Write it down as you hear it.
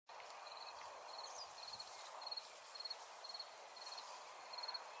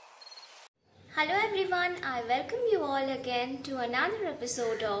Hello everyone, I welcome you all again to another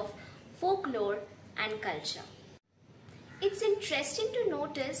episode of Folklore and Culture. It's interesting to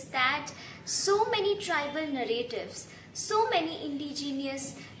notice that so many tribal narratives, so many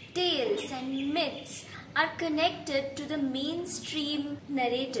indigenous tales and myths are connected to the mainstream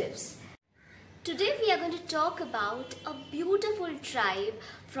narratives. Today we are going to talk about a beautiful tribe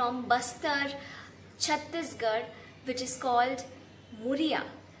from Bastar, Chhattisgarh, which is called Muria.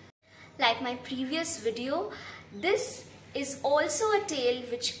 Like my previous video, this is also a tale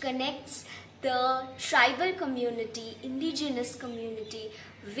which connects the tribal community, indigenous community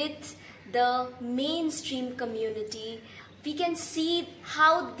with the mainstream community. We can see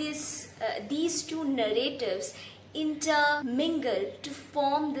how these two narratives intermingle to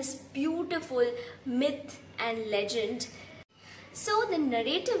form this beautiful myth and legend. So the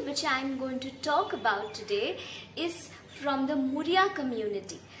narrative which I am going to talk about today is from the Muria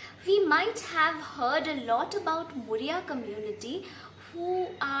community. We might have heard a lot about Muria community, who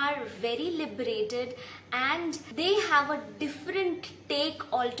are very liberated and they have a different take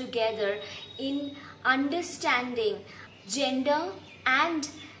altogether in understanding gender and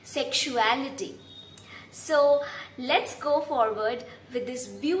sexuality. So let's go forward with this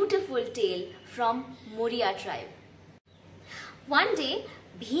beautiful tale from Muria tribe. One day,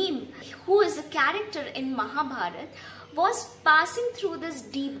 Bhim, who is a character in Mahabharata, was passing through this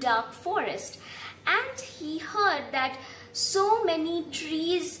deep dark forest, and he heard that so many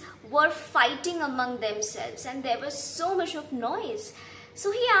trees were fighting among themselves and there was so much of noise.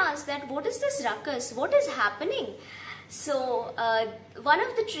 So he asked that, what is this ruckus? What is happening? So one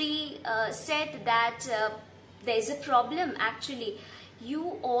of the tree said that there is a problem actually.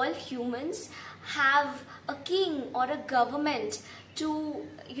 You all humans have a king or a government to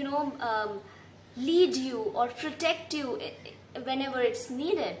lead you or protect you whenever it's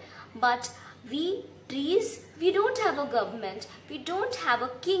needed, but we trees, we don't have a government, we don't have a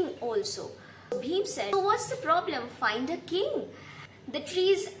king also. Bhim said, so what's the problem? Find a king. The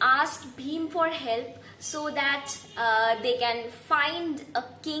trees asked Bhim for help so that they can find a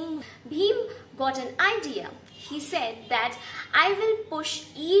king. Bhim got an idea. He said that I will push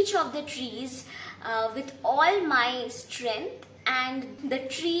each of the trees with all my strength, and the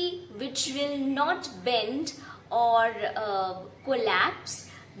tree which will not bend or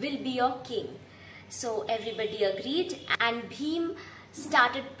collapse will be your king. So everybody agreed, and Bhim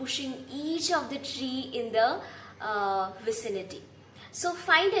started pushing each of the tree in the vicinity. So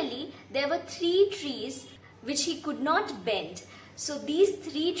finally there were 3 trees which he could not bend. So these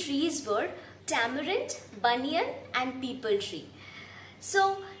 3 trees were tamarind, banyan and peepal tree.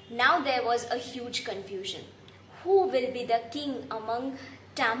 So now there was a huge confusion. Who will be the king among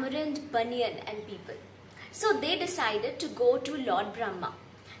tamarind, banyan and peepal? So they decided to go to Lord Brahma,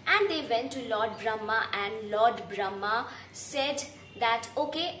 and they went to Lord Brahma, and Lord Brahma said that,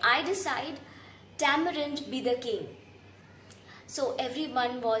 okay, I decide tamarind be the king. So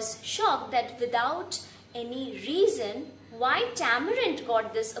everyone was shocked that without any reason why tamarind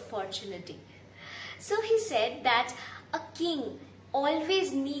got this opportunity. So he said that a king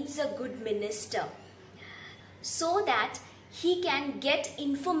always needs a good minister, so that he can get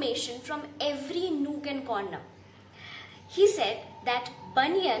information from every nook and corner. He said that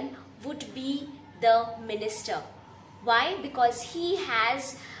banyan would be the minister. Why? Because he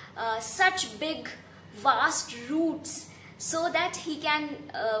has such big, vast roots, so that he can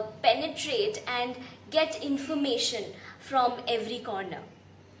penetrate and get information from every corner.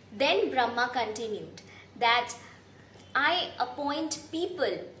 Then Brahma continued that I appoint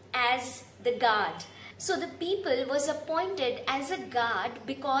people as the guard. So the people was appointed as a guard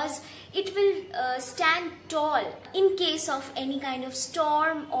because it will stand tall in case of any kind of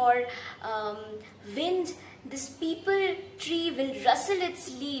storm or wind. This peepal tree will rustle its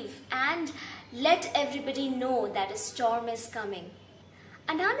leaf and let everybody know that a storm is coming.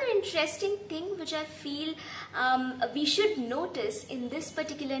 Another interesting thing which I feel we should notice in this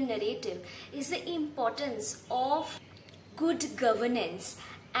particular narrative is the importance of good governance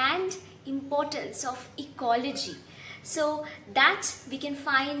and importance of ecology. So that we can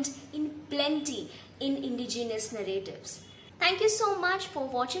find in plenty in indigenous narratives. Thank you so much for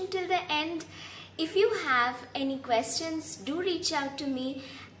watching till the end. If you have any questions, do reach out to me,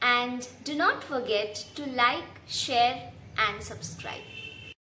 and do not forget to like, share and subscribe.